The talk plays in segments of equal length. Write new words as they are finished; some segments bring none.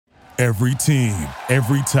Every team,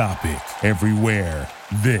 every topic, everywhere.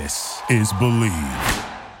 This is Believe.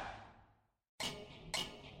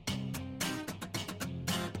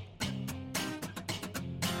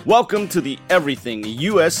 Welcome to the Everything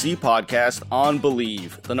USC podcast on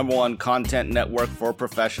Believe, the number one content network for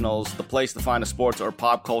professionals, the place to find a sports or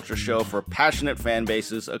pop culture show for passionate fan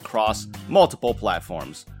bases across multiple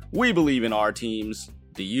platforms. We believe in our teams.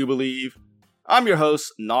 Do you believe? I'm your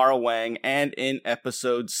host, Nara Wang, and in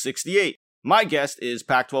episode 68, my guest is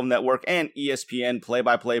Pac-12 Network and ESPN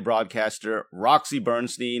play-by-play broadcaster Roxy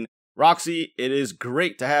Bernstein. Roxy, it is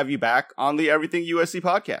great to have you back on the Everything USC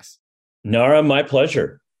podcast. Nara, my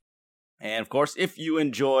pleasure. And of course, if you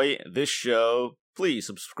enjoy this show, please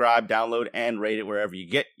subscribe, download, and rate it wherever you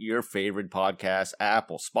get your favorite podcasts: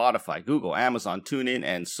 Apple, Spotify, Google, Amazon, TuneIn,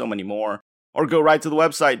 and so many more. Or go right to the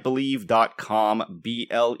website, Believe.com,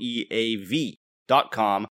 BLEAV.com.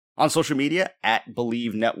 On social media, at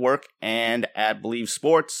Believe Network and at Believe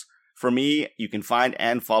Sports. For me, you can find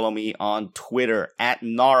and follow me on Twitter, at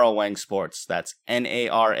Naraweng Sports. That's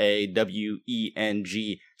NARAWENG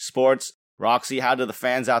Sports. Roxy, how do the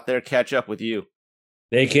fans out there catch up with you?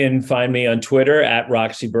 They can find me on Twitter at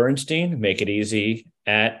Roxy Bernstein. Make it easy,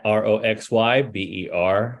 at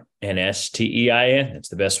ROXYBERNSTEIN. That's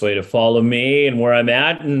the best way to follow me and where I'm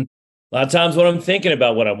at, and a lot of times when I'm thinking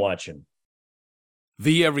about what I'm watching.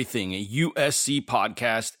 The Everything USC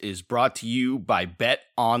podcast is brought to you by Bet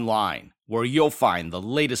Online, where you'll find the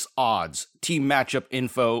latest odds, team matchup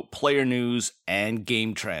info, player news, and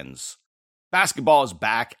game trends. Basketball is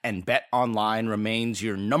back, and Bet Online remains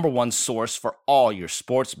your number one source for all your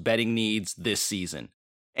sports betting needs this season.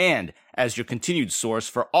 And as your continued source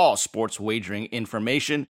for all sports wagering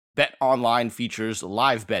information, Bet Online features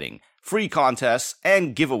live betting, free contests,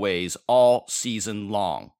 and giveaways all season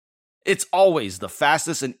long. It's always the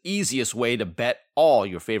fastest and easiest way to bet all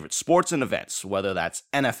your favorite sports and events, whether that's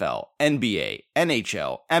NFL, NBA,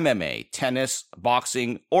 NHL, MMA, tennis,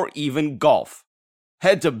 boxing, or even golf.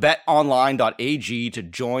 Head to betonline.ag to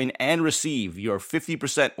join and receive your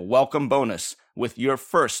 50% welcome bonus with your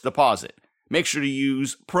first deposit. Make sure to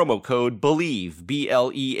use promo code BELIEVE,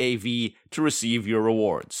 BLEAV, to receive your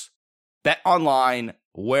rewards. Bet Online,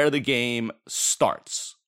 where the game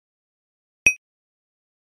starts.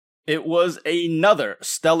 It was another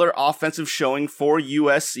stellar offensive showing for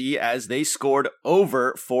USC as they scored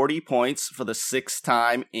over 40 points for the sixth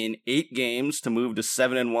time in 8 games to move to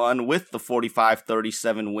 7-1 with the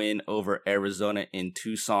 45-37 win over Arizona in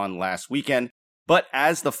Tucson last weekend. But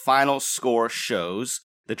as the final score shows,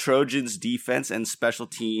 the Trojans' defense and special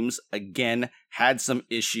teams again had some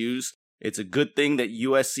issues. It's a good thing that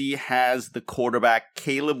USC has the quarterback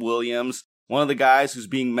Caleb Williams, one of the guys who's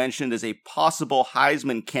being mentioned as a possible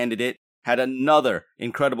Heisman candidate, had another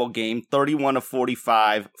incredible game, 31 of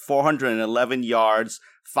 45, 411 yards,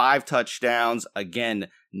 5 touchdowns. Again,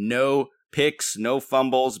 no picks, no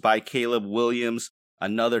fumbles by Caleb Williams.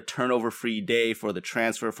 Another turnover-free day for the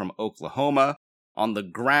transfer from Oklahoma. On the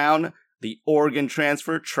ground, the Oregon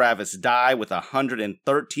transfer, Travis Dye, with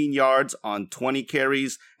 113 yards on 20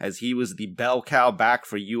 carries, as he was the bell cow back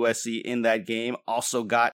for USC in that game, also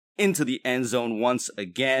got into the end zone once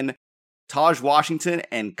again. Taj Washington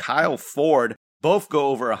and Kyle Ford both go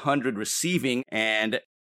over 100 receiving, and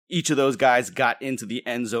each of those guys got into the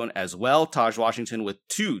end zone as well. Taj Washington with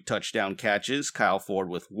 2 touchdown catches, Kyle Ford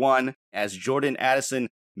with 1, as Jordan Addison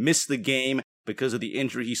missed the game because of the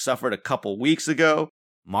injury he suffered a couple weeks ago.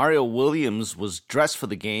 Mario Williams was dressed for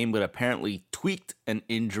the game, but apparently tweaked an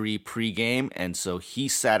injury pregame, and so he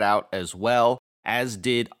sat out as well, as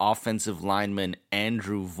did offensive lineman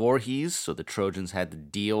Andrew Voorhees. So the Trojans had to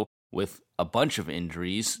deal with a bunch of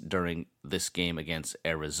injuries during this game against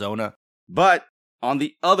Arizona. But on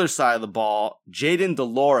the other side of the ball, Jayden de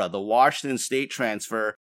Laura, the Washington State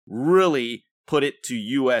transfer, really put it to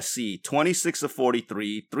USC. 26 of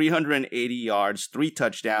 43, 380 yards, 3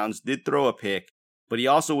 touchdowns, did throw a pick, but he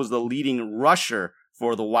also was the leading rusher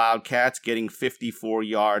for the Wildcats, getting 54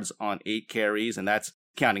 yards on 8 carries, and that's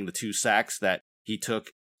counting the 2 sacks that he took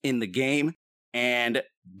in the game. And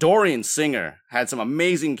Dorian Singer had some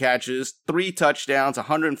amazing catches, 3 touchdowns,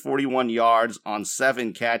 141 yards on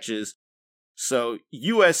 7 catches. So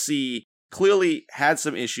USC clearly had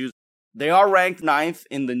some issues. They are ranked 9th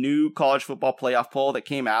in the new college football playoff poll that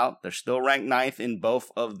came out. They're still ranked 9th in both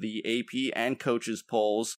of the AP and coaches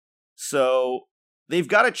polls. So they've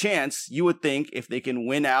got a chance, you would think, if they can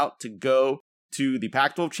win out, to go to the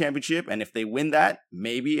Pac-12 championship, and if they win that,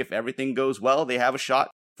 maybe if everything goes well, they have a shot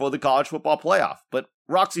for the college football playoff. But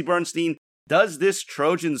Roxy Bernstein, does this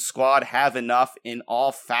Trojans squad have enough in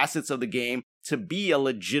all facets of the game to be a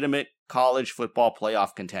legitimate college football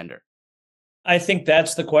playoff contender? I think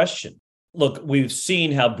that's the question. Look, we've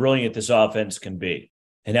seen how brilliant this offense can be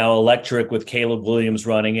and how electric with Caleb Williams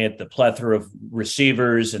running it, the plethora of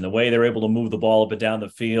receivers and the way they're able to move the ball up and down the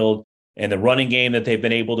field and the running game that they've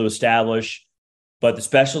been able to establish. But the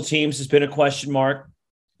special teams has been a question mark.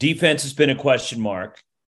 Defense has been a question mark.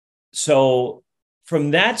 So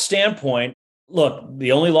from that standpoint, look,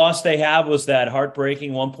 the only loss they have was that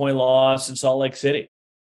heartbreaking 1-point loss in Salt Lake City.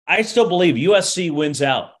 I still believe USC wins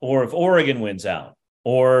out, or if Oregon wins out,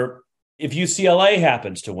 or if UCLA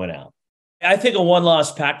happens to win out. I think a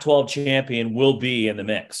one-loss Pac-12 champion will be in the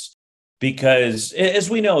mix because, as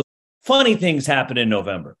we know, funny things happen in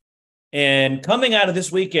November. And coming out of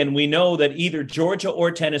this weekend, we know that either Georgia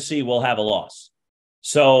or Tennessee will have a loss.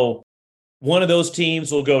 So one of those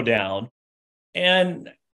teams will go down. And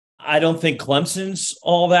I don't think Clemson's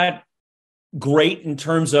all that great in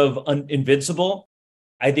terms of invincible.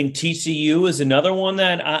 I think TCU is another one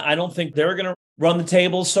that I don't think they're going to run the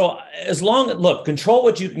table. So look, control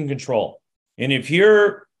what you can control. And if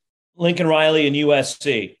you're Lincoln Riley and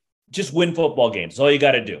USC, just win football games. That's all you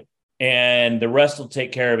got to do. And the rest will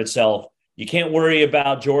take care of itself. You can't worry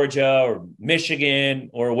about Georgia or Michigan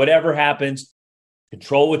or whatever happens.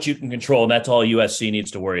 Control what you can control, and that's all USC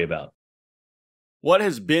needs to worry about. What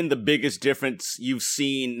has been the biggest difference you've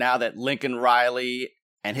seen now that Lincoln Riley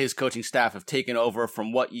and his coaching staff have taken over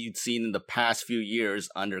from what you'd seen in the past few years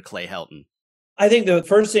under Clay Helton? I think the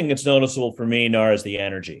first thing that's noticeable for me, Nar, is the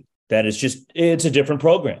energy. That is it's a different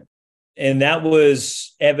program. And that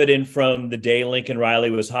was evident from the day Lincoln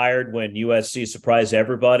Riley was hired when USC surprised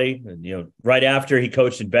everybody. And, right after he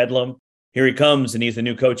coached in Bedlam, here he comes and he's the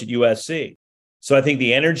new coach at USC. So I think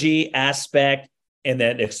the energy aspect and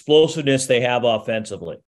that explosiveness they have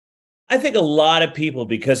offensively. I think a lot of people,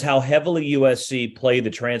 because how heavily USC played the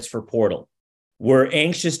transfer portal, were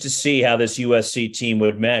anxious to see how this USC team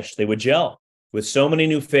would mesh. They would gel with so many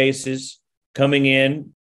new faces coming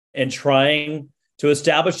in and trying to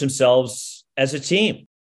establish themselves as a team.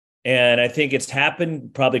 And I think it's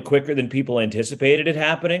happened probably quicker than people anticipated it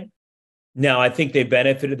happening. Now, I think they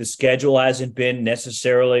benefited. The schedule hasn't been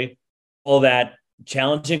necessarily all that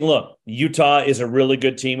challenging. Look, Utah is a really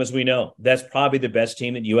good team, as we know. That's probably the best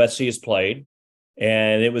team that USC has played.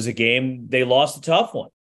 And it was a game they lost a tough one.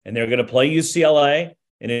 And they're going to play UCLA.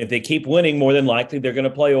 And if they keep winning, more than likely, they're going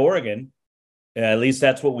to play Oregon. At least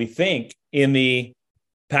that's what we think in the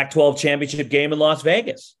Pac-12 championship game in Las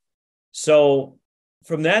Vegas. So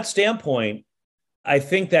from that standpoint, I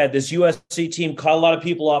think that this USC team caught a lot of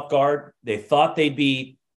people off guard. They thought they'd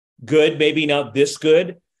be good, maybe not this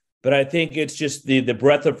good, but I think it's just the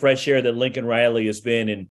breath of fresh air that Lincoln Riley has been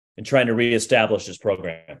in trying to reestablish this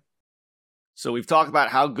program. So we've talked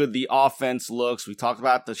about how good the offense looks. We talked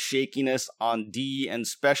about the shakiness on D and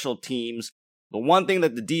special teams. The one thing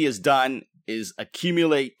that the D has done is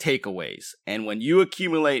accumulate takeaways. And when you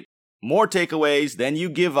accumulate more takeaways than you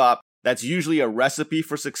give up, that's usually a recipe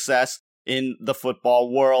for success in the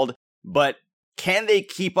football world. But can they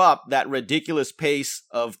keep up that ridiculous pace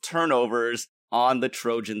of turnovers on the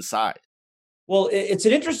Trojan side? Well, it's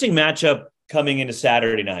an interesting matchup coming into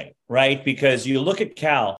Saturday night, right? Because you look at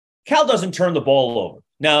Cal. Cal doesn't turn the ball over.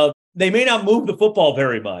 Now, they may not move the football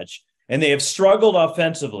very much, and they have struggled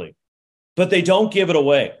offensively, but they don't give it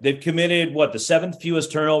away. They've committed, the seventh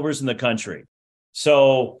fewest turnovers in the country.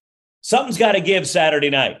 So something's got to give Saturday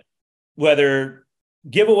night, whether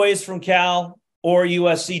giveaways from Cal or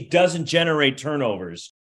USC doesn't generate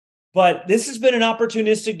turnovers. But this has been an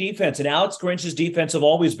opportunistic defense, and Alex Grinch's defense have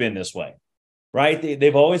always been this way, right?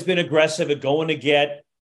 They've always been aggressive at going to get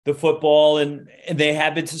the football, and they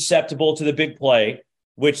have been susceptible to the big play,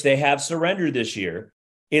 which they have surrendered this year.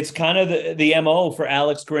 It's kind of the MO for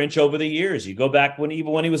Alex Grinch over the years. You go back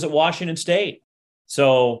even when he was at Washington State.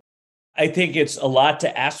 So I think it's a lot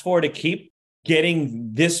to ask for to keep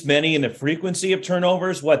getting this many in the frequency of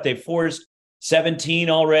turnovers. They forced 17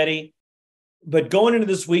 already. But going into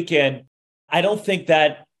this weekend, I don't think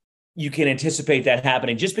that you can anticipate that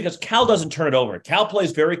happening just because Cal doesn't turn it over. Cal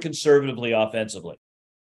plays very conservatively offensively.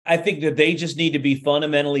 I think that they just need to be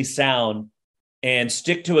fundamentally sound and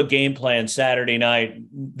stick to a game plan Saturday night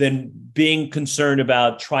than being concerned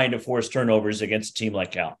about trying to force turnovers against a team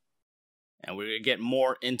like Cal. And we're going to get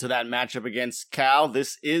more into that matchup against Cal.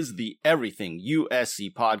 This is the Everything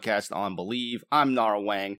USC podcast on Believe. I'm Nara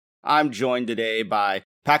Wang. I'm joined today by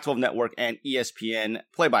Pac-12 Network and ESPN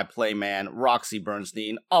play-by-play man Roxy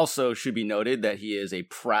Bernstein. Also should be noted that he is a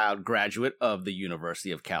proud graduate of the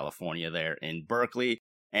University of California there in Berkeley.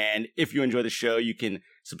 And if you enjoy the show, you can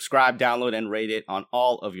subscribe, download, and rate it on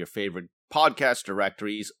all of your favorite podcast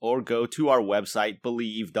directories or go to our website,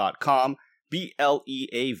 Believe.com,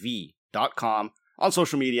 BLEAV. BelieveNetwork.com, on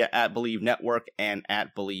social media at Believe Network and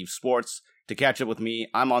at Believe Sports. To catch up with me,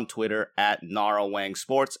 I'm on Twitter at Narawang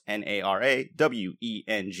Sports, Naraweng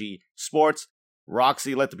Sports.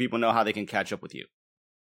 Roxy, let the people know how they can catch up with you.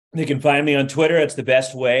 They can find me on Twitter. It's the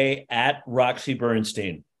best way, at Roxy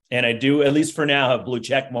Bernstein. And I do, at least for now, have blue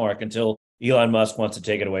check mark until Elon Musk wants to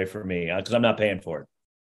take it away from me, because I'm not paying for it.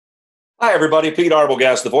 Hi, everybody. Pete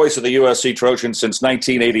Arbogast, the voice of the USC Trojans since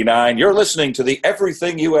 1989. You're listening to the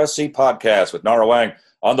Everything USC podcast with Narawang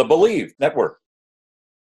on the Believe Network.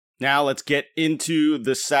 Now let's get into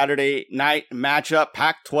the Saturday night matchup,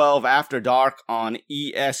 Pac-12 After Dark on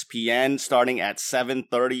ESPN, starting at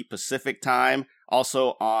 7:30 Pacific time.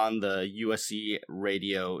 Also on the USC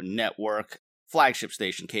Radio Network, flagship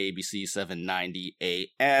station KABC 790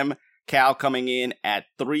 AM. Cal coming in at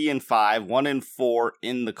 3-5, 1-4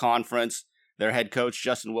 in the conference. Their head coach,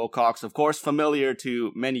 Justin Wilcox, of course, familiar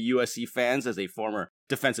to many USC fans as a former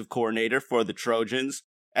defensive coordinator for the Trojans.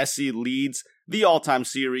 SC leads the all-time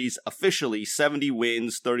series officially 70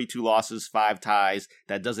 wins, 32 losses, 5 ties.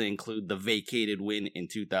 That doesn't include the vacated win in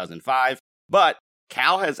 2005. But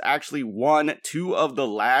Cal has actually won 2 of the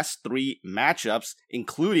last 3 matchups,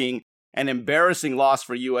 including an embarrassing loss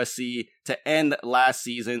for USC to end last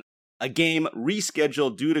season, a game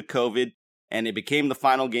rescheduled due to COVID, and it became the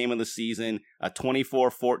final game of the season, a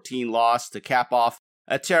 24-14 loss to cap off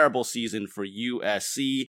a terrible season for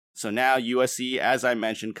USC. So now USC, as I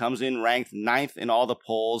mentioned, comes in ranked 9th in all the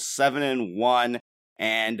polls, 7-1.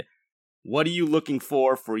 And what are you looking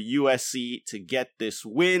for USC to get this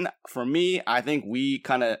win? For me, I think we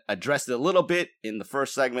kind of addressed it a little bit in the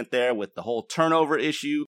first segment there with the whole turnover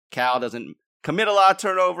issue. Cal doesn't commit a lot of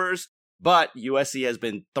turnovers, but USC has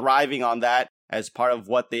been thriving on that as part of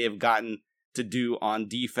what they have gotten to do on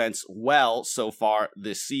defense well so far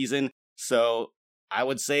this season. So I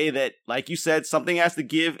would say that, like you said, something has to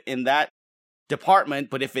give in that department.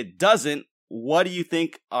 But if it doesn't, what do you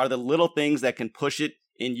think are the little things that can push it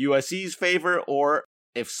in USC's favor, or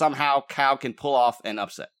if somehow Cal can pull off an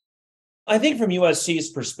upset? I think from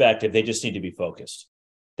USC's perspective, they just need to be focused,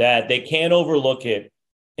 that they can't overlook it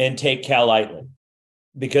and take Cal lightly,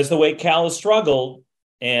 because the way Cal has struggled,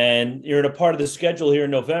 and you're in a part of the schedule here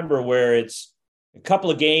in November where it's a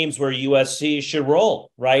couple of games where USC should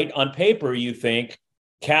roll, right? On paper, you think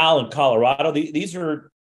Cal and Colorado, these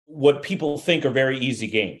are what people think are very easy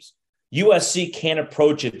games. USC can't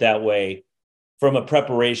approach it that way from a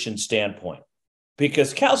preparation standpoint,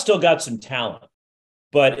 because Cal still got some talent.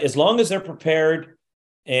 But as long as they're prepared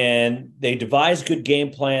and they devise good game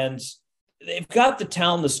plans, they've got the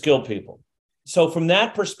talent, the skill people. So from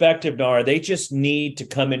that perspective, Nara, they just need to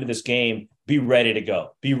come into this game, be ready to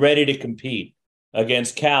go, be ready to compete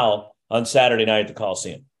against Cal on Saturday night at the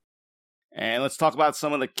Coliseum. And let's talk about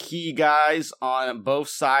some of the key guys on both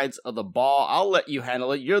sides of the ball. I'll let you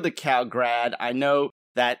handle it. You're the Cal grad. I know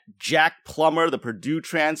that Jack Plummer, the Purdue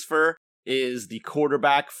transfer, is the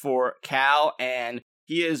quarterback for Cal, and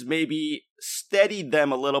he has maybe steadied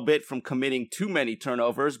them a little bit from committing too many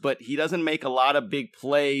turnovers, but he doesn't make a lot of big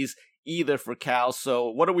plays either for Cal. So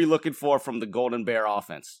what are we looking for from the Golden Bear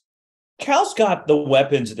offense? Cal's got the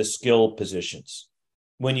weapons at the skill positions.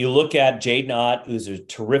 When you look at Jaden Ott, who's a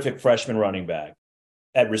terrific freshman running back,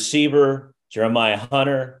 at receiver, Jeremiah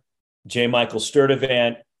Hunter, J. Michael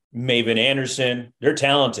Sturdivant, Maven Anderson, they're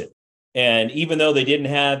talented. And even though they didn't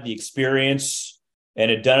have the experience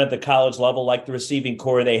and had done it at the college level like the receiving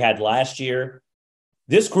core they had last year,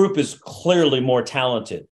 this group is clearly more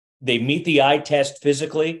talented. They meet the eye test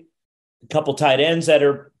physically. A couple tight ends that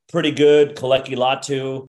are pretty good, Kaleki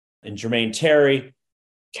Latu and Jermaine Terry.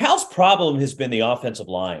 Cal's problem has been the offensive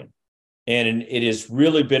line, and it has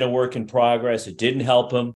really been a work in progress. It didn't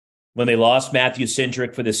help them when they lost Matthew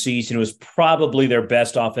Cindric for the season. It was probably their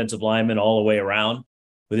best offensive lineman all the way around,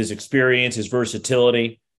 with his experience, his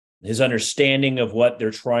versatility, his understanding of what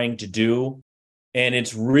they're trying to do. And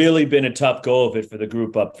it's really been a tough go of it for the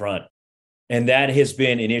group up front. And that has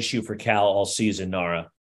been an issue for Cal all season, Nara.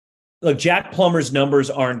 Look, Jack Plummer's numbers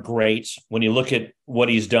aren't great when you look at what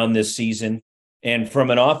he's done this season. And from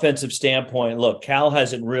an offensive standpoint, look, Cal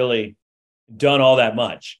hasn't really done all that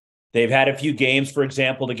much. They've had a few games, for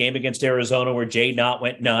example, the game against Arizona where Jaden Ott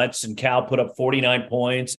went nuts and Cal put up 49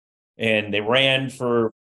 points, and they ran for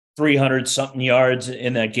 300-something yards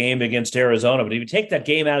in that game against Arizona. But if you take that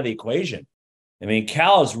game out of the equation, I mean,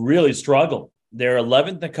 Cal has really struggled. They're 11th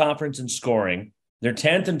in the conference in scoring. They're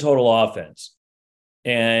 10th in total offense.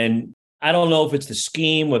 And I don't know if it's the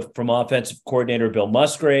scheme from offensive coordinator Bill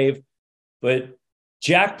Musgrave, but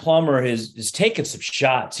Jack Plummer has taken some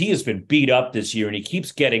shots. He has been beat up this year, and he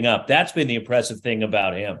keeps getting up. That's been the impressive thing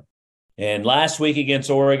about him. And last week against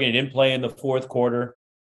Oregon, he didn't play in the fourth quarter.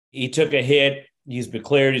 He took a hit. He's been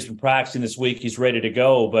cleared. He's been practicing this week. He's ready to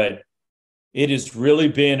go. But it has really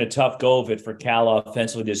been a tough go of it for Cal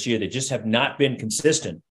offensively this year. They just have not been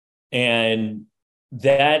consistent. And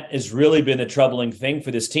that has really been the troubling thing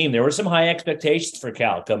for this team. There were some high expectations for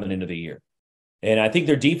Cal coming into the year. And I think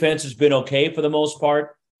their defense has been okay for the most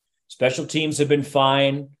part. Special teams have been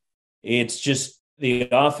fine. It's just the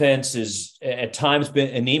offense is at times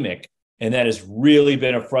been anemic, and that has really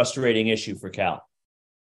been a frustrating issue for Cal.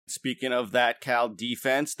 Speaking of that Cal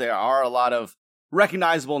defense, there are a lot of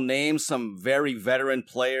recognizable names, some very veteran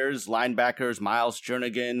players, linebackers, Miles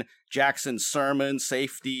Jernigan, Jackson Sermon,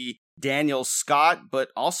 safety, Daniel Scott, but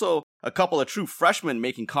also a couple of true freshmen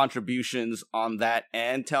making contributions on that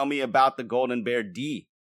end. Tell me about the Golden Bear D.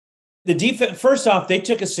 The defense, first off, they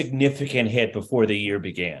took a significant hit before the year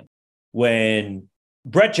began when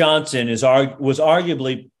Brett Johnson was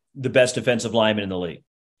arguably the best defensive lineman in the league.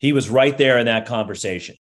 He was right there in that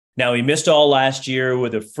conversation. Now, he missed all last year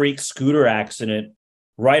with a freak scooter accident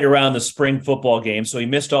right around the spring football game, so he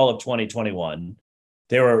missed all of 2021.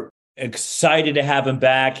 They were excited to have him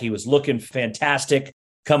back. He was looking fantastic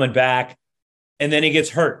coming back, and then he gets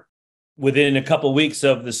hurt within a couple weeks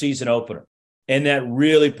of the season opener. And that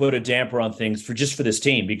really put a damper on things for this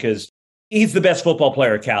team because he's the best football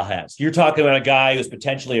player Cal has. You're talking about a guy who's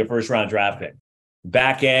potentially a first-round draft pick,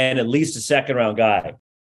 back end, at least a second-round guy.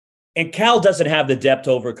 And Cal doesn't have the depth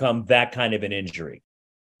to overcome that kind of an injury.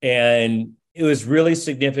 And it was really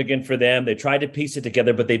significant for them. They tried to piece it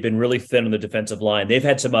together, but they've been really thin on the defensive line. They've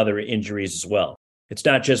had some other injuries as well. It's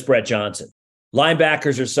not just Brett Johnson.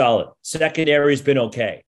 Linebackers are solid. Secondary's been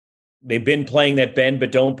okay. They've been playing that bend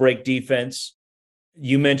but don't break defense.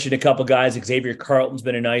 You mentioned a couple guys. Xavier Carlton's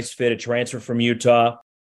been a nice fit, a transfer from Utah,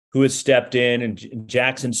 who has stepped in, and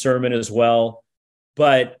Jackson Sermon as well.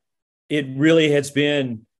 But it really has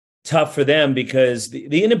been tough for them because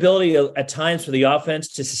the inability at times for the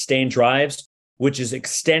offense to sustain drives, which has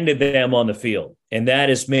extended them on the field. And that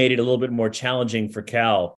has made it a little bit more challenging for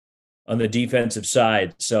Cal on the defensive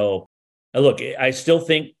side. So, look, I still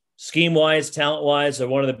think scheme-wise, talent-wise, they're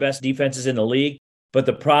one of the best defenses in the league. But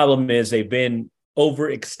the problem is they've been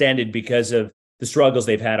overextended because of the struggles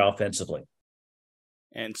they've had offensively.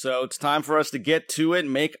 And so it's time for us to get to it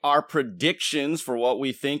and make our predictions for what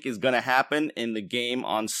we think is going to happen in the game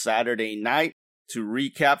on Saturday night. To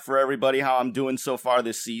recap for everybody how I'm doing so far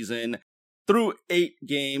this season, through 8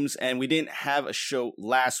 games, and we didn't have a show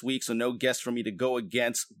last week, so no guest for me to go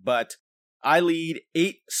against, but I lead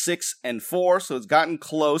 8-6-4, so it's gotten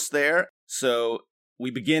close there. So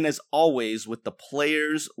we begin, as always, with the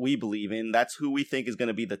players we believe in. That's who we think is going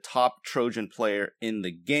to be the top Trojan player in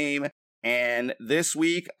the game. And this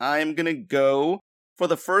week, I'm going to go for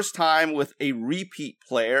the first time with a repeat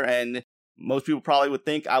player. And most people probably would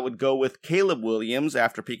think I would go with Caleb Williams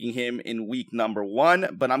after picking him in week number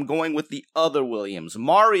 1. But I'm going with the other Williams,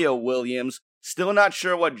 Mario Williams. Still not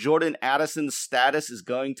sure what Jordan Addison's status is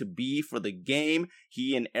going to be for the game.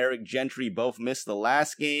 He and Eric Gentry both missed the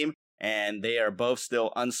last game, and they are both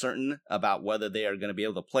still uncertain about whether they are going to be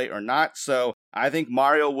able to play or not. So I think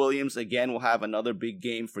Mario Williams, again, will have another big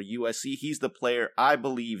game for USC. He's the player I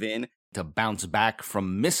believe in to bounce back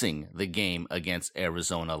from missing the game against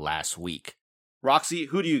Arizona last week. Roxy,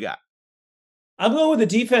 who do you got? I'm going with the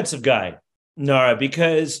defensive guy, Nara,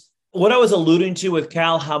 because what I was alluding to with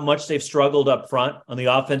Cal, how much they've struggled up front on the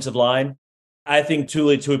offensive line, I think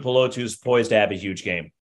Tuli Tuipulotu is poised to have a huge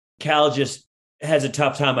game. Cal just has a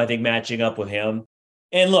tough time, I think, matching up with him.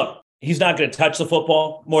 And look, he's not going to touch the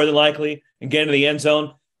football, more than likely, and get into the end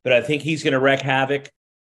zone, but I think he's going to wreak havoc.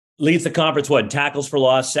 Leads the conference, in tackles for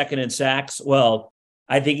loss, second in sacks? Well,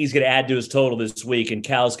 I think he's going to add to his total this week, and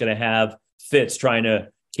Cal's going to have fits trying to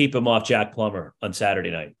keep him off Jack Plummer on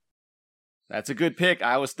Saturday night. That's a good pick.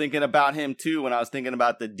 I was thinking about him, too, when I was thinking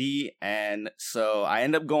about the D, and so I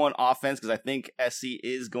end up going offense because I think SC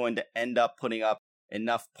is going to end up putting up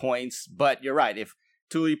enough points. But you're right. If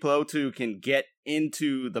Tuipulotu can get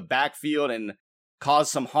into the backfield and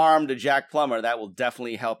cause some harm to Jack Plummer, that will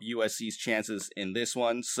definitely help USC's chances in this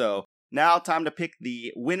one. So now time to pick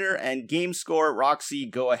the winner and game score. Roxy,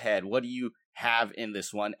 go ahead. What do you have in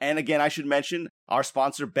this one? And again, I should mention our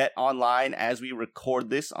sponsor Bet Online, as we record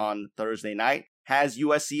this on Thursday night, has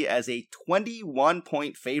USC as a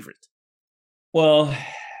 21-point favorite. Well,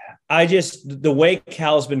 the way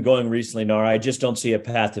Cal's been going recently, Nara, I just don't see a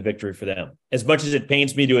path to victory for them. As much as it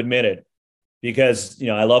pains me to admit it, because,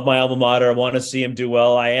 I love my alma mater. I want to see him do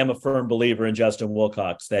well. I am a firm believer in Justin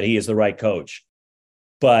Wilcox, that he is the right coach.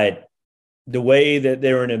 But the way that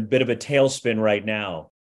they're in a bit of a tailspin right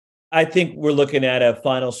now, I think we're looking at a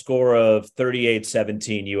final score of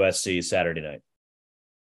 38-17 USC Saturday night.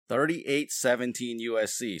 38-17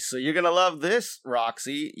 USC. So you're going to love this,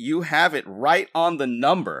 Roxy. You have it right on the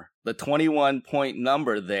number, the 21-point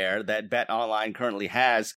number there that BetOnline currently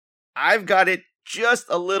has. I've got it just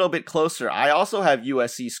a little bit closer. I also have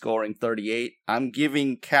USC scoring 38. I'm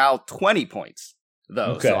giving Cal 20 points,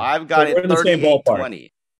 though. Okay. So I've got it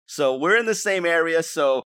 38-20. So we're in the same area.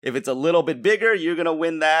 So if it's a little bit bigger, you're going to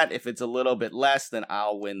win that. If it's a little bit less, then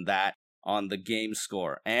I'll win that on the game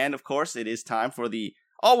score. And of course, it is time for the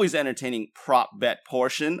always entertaining prop bet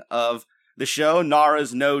portion of the show.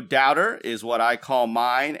 Nara's No Doubter is what I call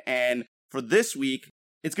mine. And for this week,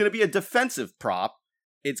 it's going to be a defensive prop.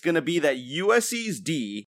 It's going to be that USC's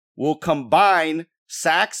D will combine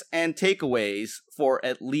sacks and takeaways for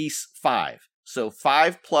at least 5. So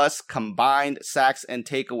 5+ combined sacks and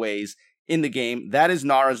takeaways in the game. That is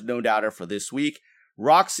Nara's No Doubter for this week.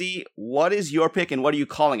 Roxy, what is your pick and what are you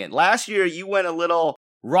calling it? Last year, you went a little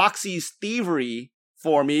Roxy's Thievery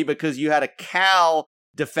for me because you had a Cal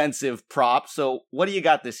defensive prop. So what do you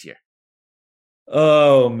got this year?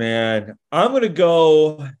 Oh, man. I'm going to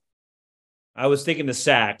go... I was thinking the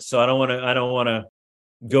sacks, so I don't want to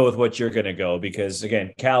go with what you're going to go because,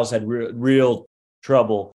 again, Cal's had real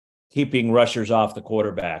trouble keeping rushers off the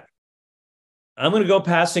quarterback. I'm going to go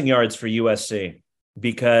passing yards for USC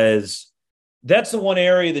because that's the one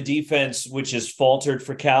area of the defense which has faltered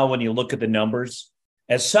for Cal when you look at the numbers.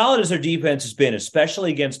 As solid as their defense has been,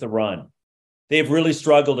 especially against the run, they've really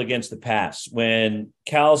struggled against the pass. When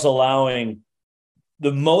Cal's allowing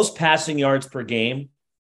the most passing yards per game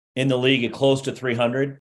in the league at close to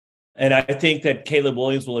 300. And I think that Caleb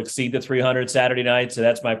Williams will exceed the 300 Saturday night. So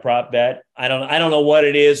that's my prop bet. I don't know what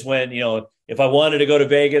it is when, if I wanted to go to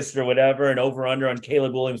Vegas or whatever and over under on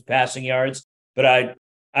Caleb Williams passing yards, but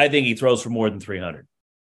I think he throws for more than 300.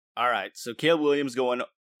 All right. So Caleb Williams going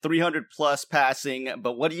 300 plus passing,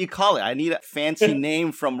 but what do you call it? I need a fancy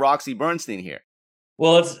name from Roxy Bernstein here.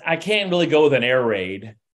 Well, I can't really go with an air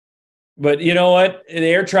raid. But you know what? The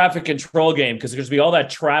air traffic control game, because there's going to be all that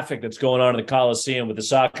traffic that's going on in the Coliseum with the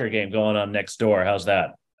soccer game going on next door. How's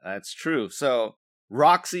that? That's true. So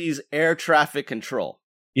Roxy's air traffic control.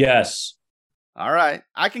 Yes. All right.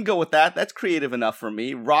 I can go with that. That's creative enough for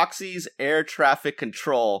me. Roxy's air traffic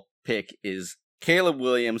control pick is Caleb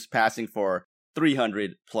Williams passing for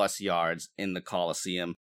 300 plus yards in the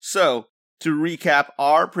Coliseum. So to recap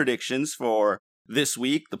our predictions for this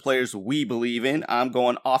week, the players we believe in, I'm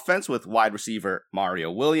going offense with wide receiver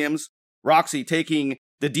Mario Williams. Roxy taking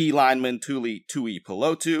the D lineman Tuli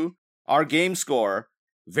Tuipulotu. Our game score,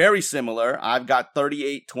 very similar. I've got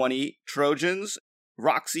 38-20 Trojans.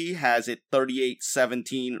 Roxy has it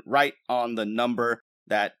 38-17, right on the number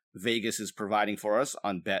that Vegas is providing for us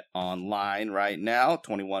on BetOnline right now.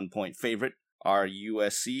 21-point favorite, our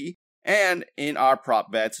USC. And in our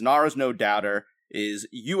prop bets, Nara's No Doubter is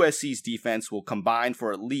USC's defense will combine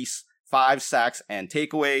for at least 5 sacks and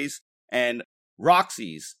takeaways. And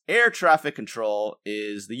Roxy's air traffic control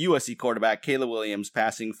is the USC quarterback Caleb Williams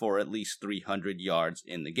passing for at least 300 yards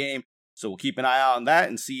in the game. So we'll keep an eye out on that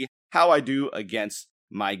and see how I do against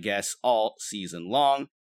my guests all season long.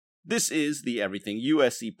 This is the Everything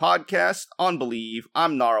USC podcast on Believe.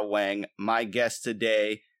 I'm Nara Weng. My guest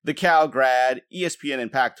today, the Cal grad, ESPN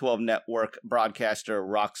and Pac-12 Network broadcaster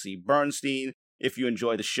Roxy Bernstein. If you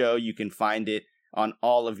enjoy the show, you can find it on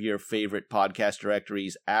all of your favorite podcast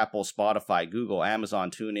directories, Apple, Spotify, Google, Amazon,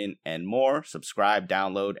 TuneIn, and more. Subscribe,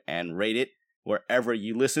 download, and rate it wherever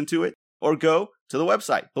you listen to it. Or go to the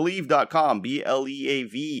website, Believe.com,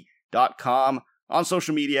 BLEAV.com. On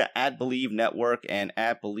social media, at Believe Network and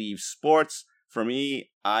at Believe Sports. For me,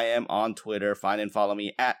 I am on Twitter. Find and follow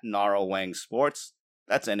me at Nara Weng Sports.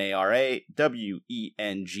 That's NARAWENG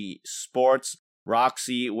Sports.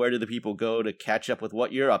 Roxy, where do the people go to catch up with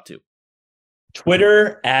what you're up to?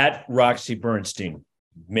 Twitter at Roxy Bernstein.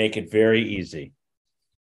 Make it very easy.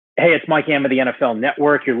 Hey, it's Mike Am of the NFL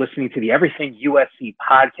Network. You're listening to the Everything USC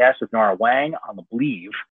podcast with Nara Weng on the Believe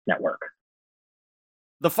Network.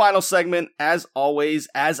 The final segment, as always,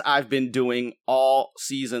 as I've been doing all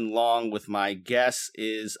season long with my guests,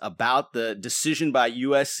 is about the decision by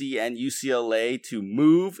USC and UCLA to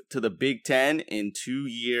move to the Big Ten in 2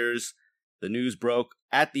 years. The news broke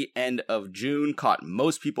at the end of June, caught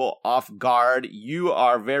most people off guard. You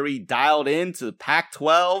are very dialed in to the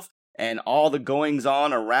Pac-12 and all the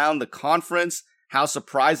goings-on around the conference. How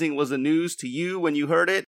surprising was the news to you when you heard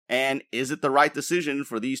it? And is it the right decision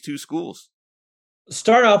for these two schools?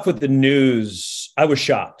 Start off with the news. I was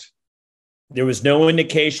shocked. There was no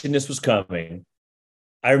indication this was coming.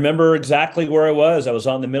 I remember exactly where I was. I was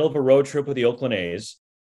on the middle of a road trip with the Oakland A's.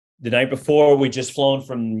 The night before, we just flown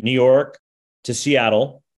from New York to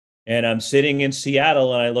Seattle, and I'm sitting in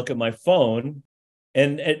Seattle and I look at my phone,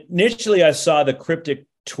 and initially I saw the cryptic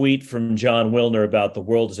tweet from John Wilner about the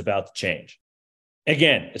world is about to change.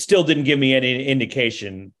 Again, it still didn't give me any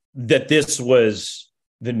indication that this was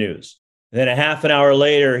the news. Then a half an hour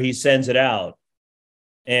later, he sends it out.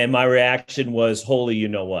 And my reaction was, holy, you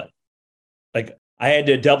know what? Like, I had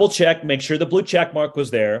to double check, make sure the blue check mark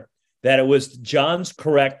was there, that it was John's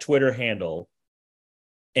correct Twitter handle.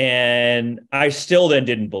 And I still then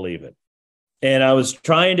didn't believe it. And I was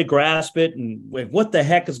trying to grasp it and like, what the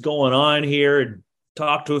heck is going on here? And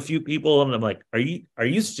talk to a few people. And I'm like, are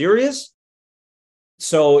you serious?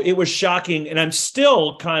 So it was shocking. And I'm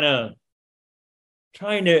still kind of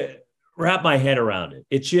trying to wrap my head around it.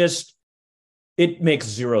 It makes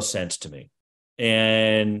zero sense to me.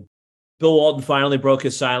 And Bill Walton finally broke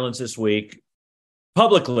his silence this week.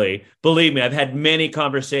 Publicly, believe me, I've had many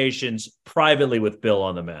conversations privately with Bill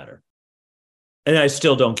on the matter. And I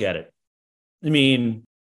still don't get it. I mean,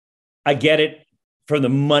 I get it from the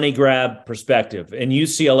money grab perspective. And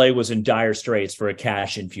UCLA was in dire straits for a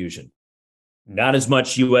cash infusion. Not as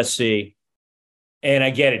much USC. And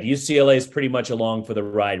I get it. UCLA is pretty much along for the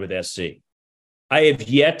ride with SC. I have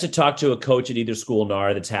yet to talk to a coach at either school,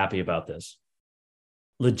 NAR, that's happy about this.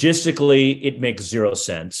 Logistically, it makes zero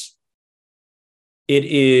sense. It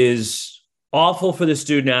is awful for the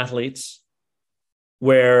student athletes,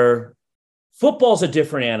 where football's a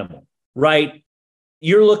different animal, right?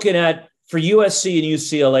 You're looking at, for USC and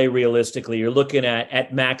UCLA, realistically, you're looking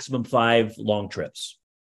at maximum 5 long trips.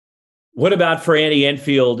 What about for Andy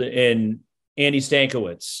Enfield and Andy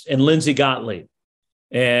Stankiewicz and Lindsey Gottlieb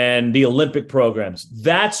and the Olympic programs?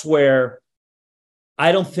 That's where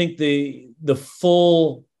I don't think the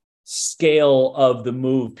full scale of the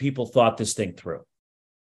move, people thought this thing through.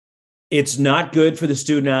 It's not good for the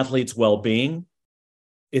student athlete's well-being.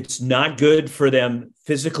 It's not good for them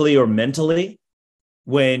physically or mentally.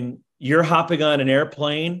 When you're hopping on an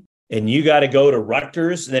airplane and you got to go to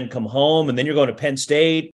Rutgers and then come home and then you're going to Penn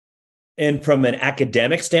State. And from an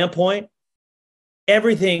academic standpoint,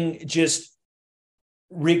 everything just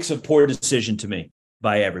reeks of poor decision to me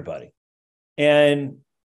by everybody. And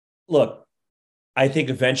look, I think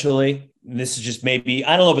eventually, and this is just maybe,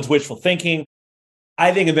 I don't know if it's wishful thinking,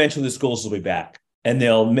 I think eventually the schools will be back and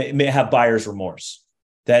they'll may have buyer's remorse.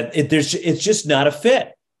 That it's just not a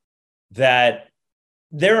fit. That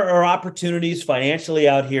there are opportunities financially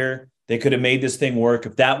out here that could have made this thing work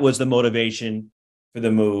if that was the motivation for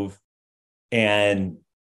the move. And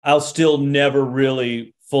I'll still never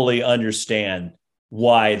really fully understand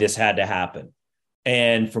why this had to happen.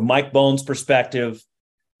 And from Mike Bohn's perspective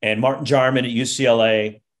and Martin Jarman at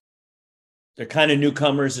UCLA, they're kind of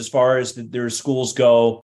newcomers as far as their schools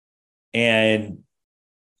go. And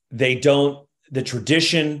they don't, the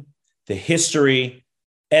tradition, the history,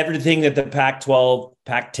 everything that the Pac-12,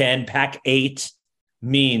 Pac-10, Pac-8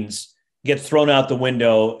 means gets thrown out the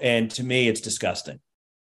window. And to me, it's disgusting.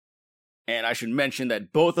 And I should mention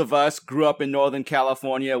that both of us grew up in Northern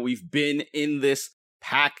California. We've been in this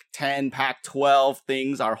Pac-10, Pac-12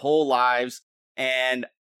 things our whole lives. And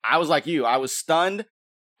I was like you. I was stunned.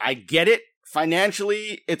 I get it.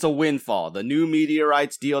 Financially, it's a windfall. The new media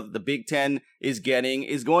rights deal that the Big Ten is getting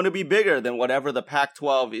is going to be bigger than whatever the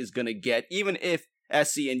Pac-12 is going to get, even if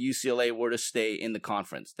SC and UCLA were to stay in the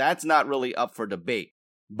conference. That's not really up for debate.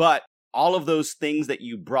 But all of those things that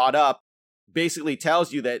you brought up basically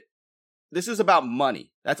tells you that this is about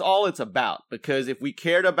money. That's all it's about. Because if we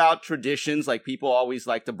cared about traditions, like people always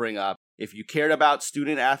like to bring up, if you cared about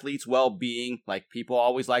student athletes' well-being, like people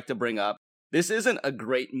always like to bring up, this isn't a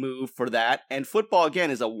great move for that. And football,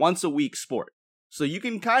 again, is a once-a-week sport. So you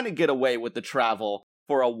can kind of get away with the travel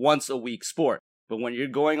for a once-a-week sport. But when you're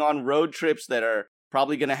going on road trips that are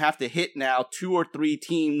probably going to have to hit now 2 or 3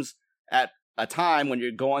 teams at a time when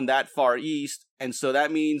you're going that far east, and so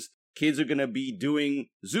that means kids are going to be doing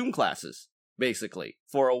Zoom classes, basically,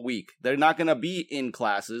 for a week. They're not going to be in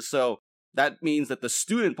classes. So that means that the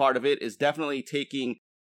student part of it is definitely taking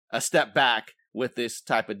a step back with this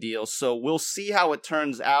type of deal. So we'll see how it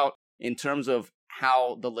turns out in terms of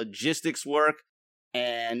how the logistics work.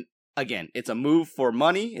 And again, it's a move for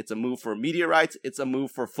money. It's a move for media rights. It's a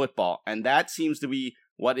move for football. And that seems to be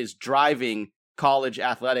what is driving college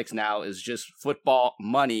athletics now, is just football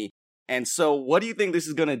money. And so what do you think this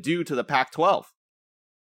is going to do to the Pac-12?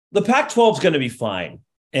 The Pac-12 is going to be fine.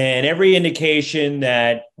 And every indication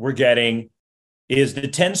that we're getting is the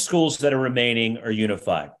 10 schools that are remaining are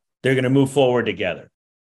unified. They're going to move forward together.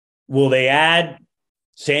 Will they add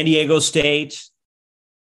San Diego State?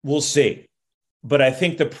 We'll see. But I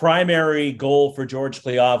think the primary goal for George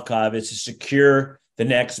Kliavkoff is to secure the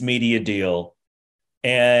next media deal.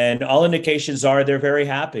 And all indications are they're very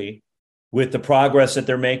happy with the progress that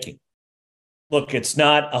they're making. Look, it's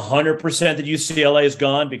not 100% that UCLA is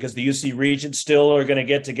gone because the UC Regents still are going to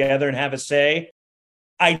get together and have a say.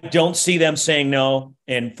 I don't see them saying no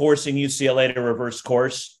and forcing UCLA to reverse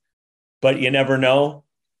course, but you never know.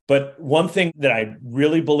 But one thing that I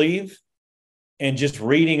really believe, and just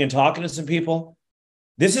reading and talking to some people,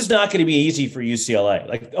 this is not going to be easy for UCLA.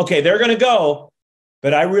 Like, okay, they're going to go,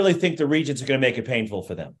 but I really think the Regents are going to make it painful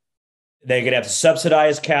for them. They're going to have to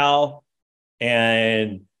subsidize Cal,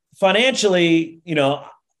 and financially,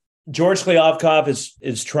 George Kliavkoff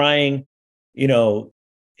is trying, in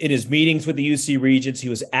his meetings with the UC Regents, he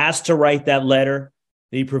was asked to write that letter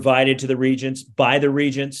that he provided to the Regents by the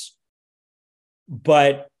Regents.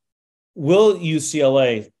 But will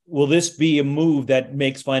this be a move that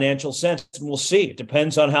makes financial sense? And we'll see. It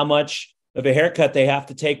depends on how much of a haircut they have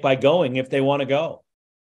to take by going if they want to go.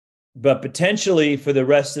 But potentially for the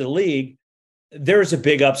rest of the league, there's a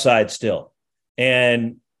big upside still.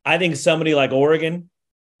 And I think somebody like Oregon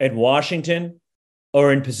and Washington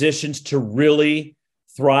are in positions to really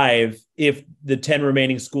thrive if the 10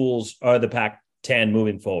 remaining schools are the Pac-10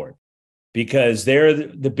 moving forward, because they're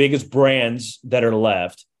the biggest brands that are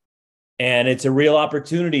left. And it's a real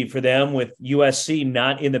opportunity for them with USC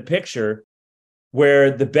not in the picture,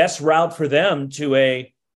 where the best route for them to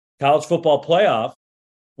a college football playoff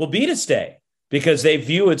will be to stay, because they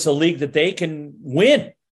view it's a league that they can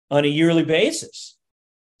win on a yearly basis.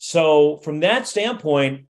 So from that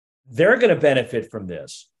standpoint, they're going to benefit from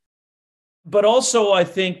this. But also, I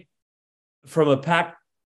think from a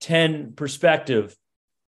Pac-10 perspective,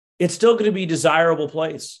 it's still going to be a desirable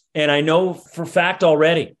place. And I know for fact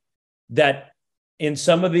already that in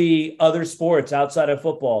some of the other sports outside of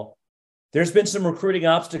football, there's been some recruiting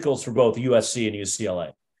obstacles for both USC and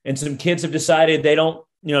UCLA. And some kids have decided they don't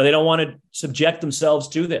want to subject themselves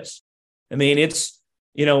to this. I mean, it's,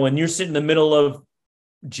 when you're sitting in the middle of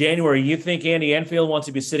January, you think Andy Enfield wants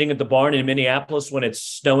to be sitting at the barn in Minneapolis when it's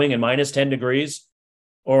snowing and minus 10 degrees,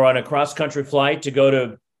 or on a cross-country flight to go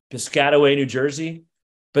to Piscataway, New Jersey.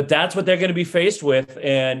 But that's what they're going to be faced with.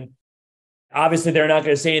 And obviously they're not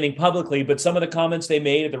going to say anything publicly, but some of the comments they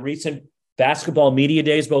made at the recent basketball media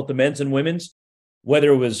days, both the men's and women's,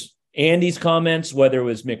 whether it was Andy's comments, whether it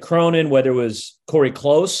was Mick Cronin, whether it was Corey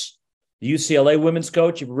Close, the UCLA women's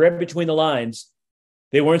coach, if you read between the lines,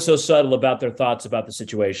 they weren't so subtle about their thoughts about the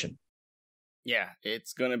situation. Yeah,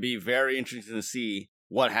 it's going to be very interesting to see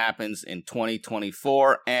what happens in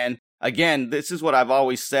 2024. And again, this is what I've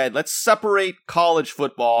always said. Let's separate college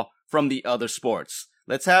football from the other sports.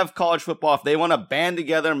 Let's have college football. If they want to band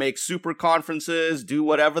together, make super conferences, do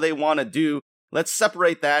whatever they want to do, let's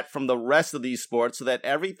separate that from the rest of these sports so that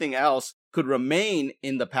everything else could remain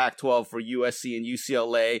in the Pac-12 for USC and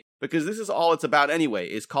UCLA, because this is all it's about anyway,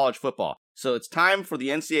 is college football. So it's time for the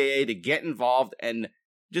NCAA to get involved and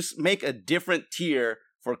just make a different tier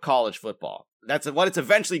for college football. That's what it's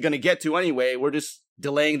eventually going to get to anyway. We're just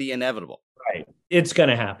delaying the inevitable. Right. It's going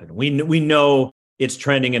to happen. We know it's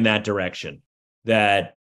trending in that direction,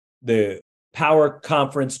 that the power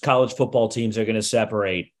conference college football teams are going to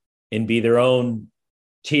separate and be their own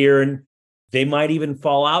tier. And they might even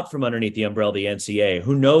fall out from underneath the umbrella of the NCAA.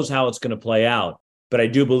 Who knows how it's going to play out? But I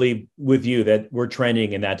do believe with you that we're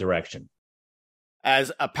trending in that direction.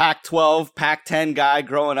 As a Pac-12, Pac-10 guy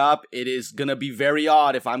growing up, it is going to be very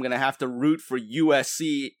odd if I'm going to have to root for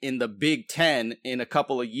USC in the Big Ten in a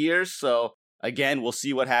couple of years. So again, we'll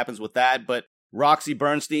see what happens with that. But Roxy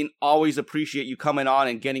Bernstein, always appreciate you coming on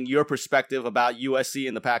and getting your perspective about USC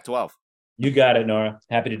and the Pac-12. You got it, Nara.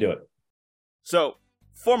 Happy to do it. So,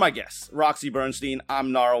 for my guests, Roxy Bernstein,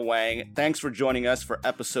 I'm Nara Wang. Thanks for joining us for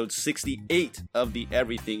episode 68 of the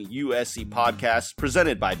Everything USC podcast,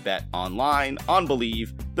 presented by Bet Online on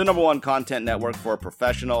Believe, the #1 content network for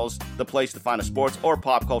professionals, the place to find a sports or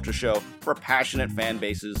pop culture show for passionate fan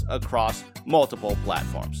bases across multiple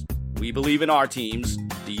platforms. We believe in our teams.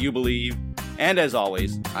 Do you believe? And as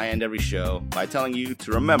always, I end every show by telling you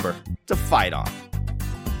to remember to fight on.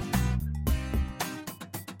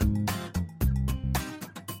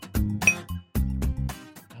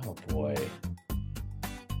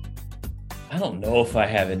 I don't know if I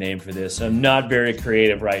have a name for this. I'm not very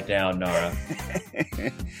creative right now, Nara.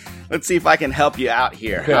 Let's see if I can help you out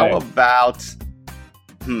here. Okay. How about,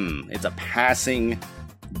 it's a passing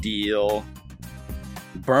deal.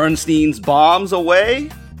 Bernstein's bombs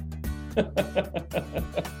away?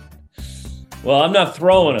 Well, I'm not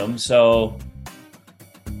throwing them, so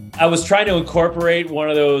I was trying to incorporate one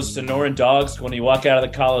of those Sonoran dogs when you walk out of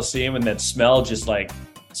the Coliseum and that smell just like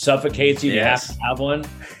suffocates you. Yes. You have to have one.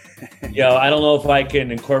 I don't know if I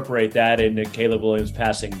can incorporate that into Caleb Williams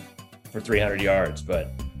passing for 300 yards,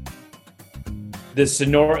 but the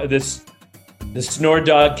snore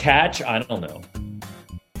dog catch, I don't know.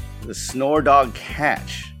 The snore dog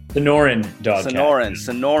catch. Sonoran dog catch.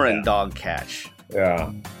 Sonoran dog catch.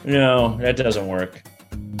 Yeah. No, that doesn't work.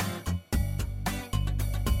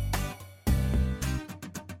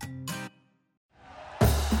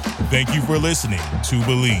 Thank you for listening to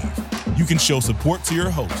Believe. You can show support to your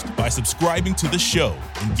host by subscribing to the show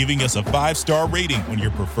and giving us a 5-star rating on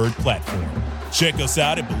your preferred platform. Check us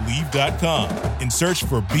out at Believe.com and search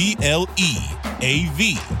for BLEAV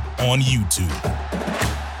on YouTube.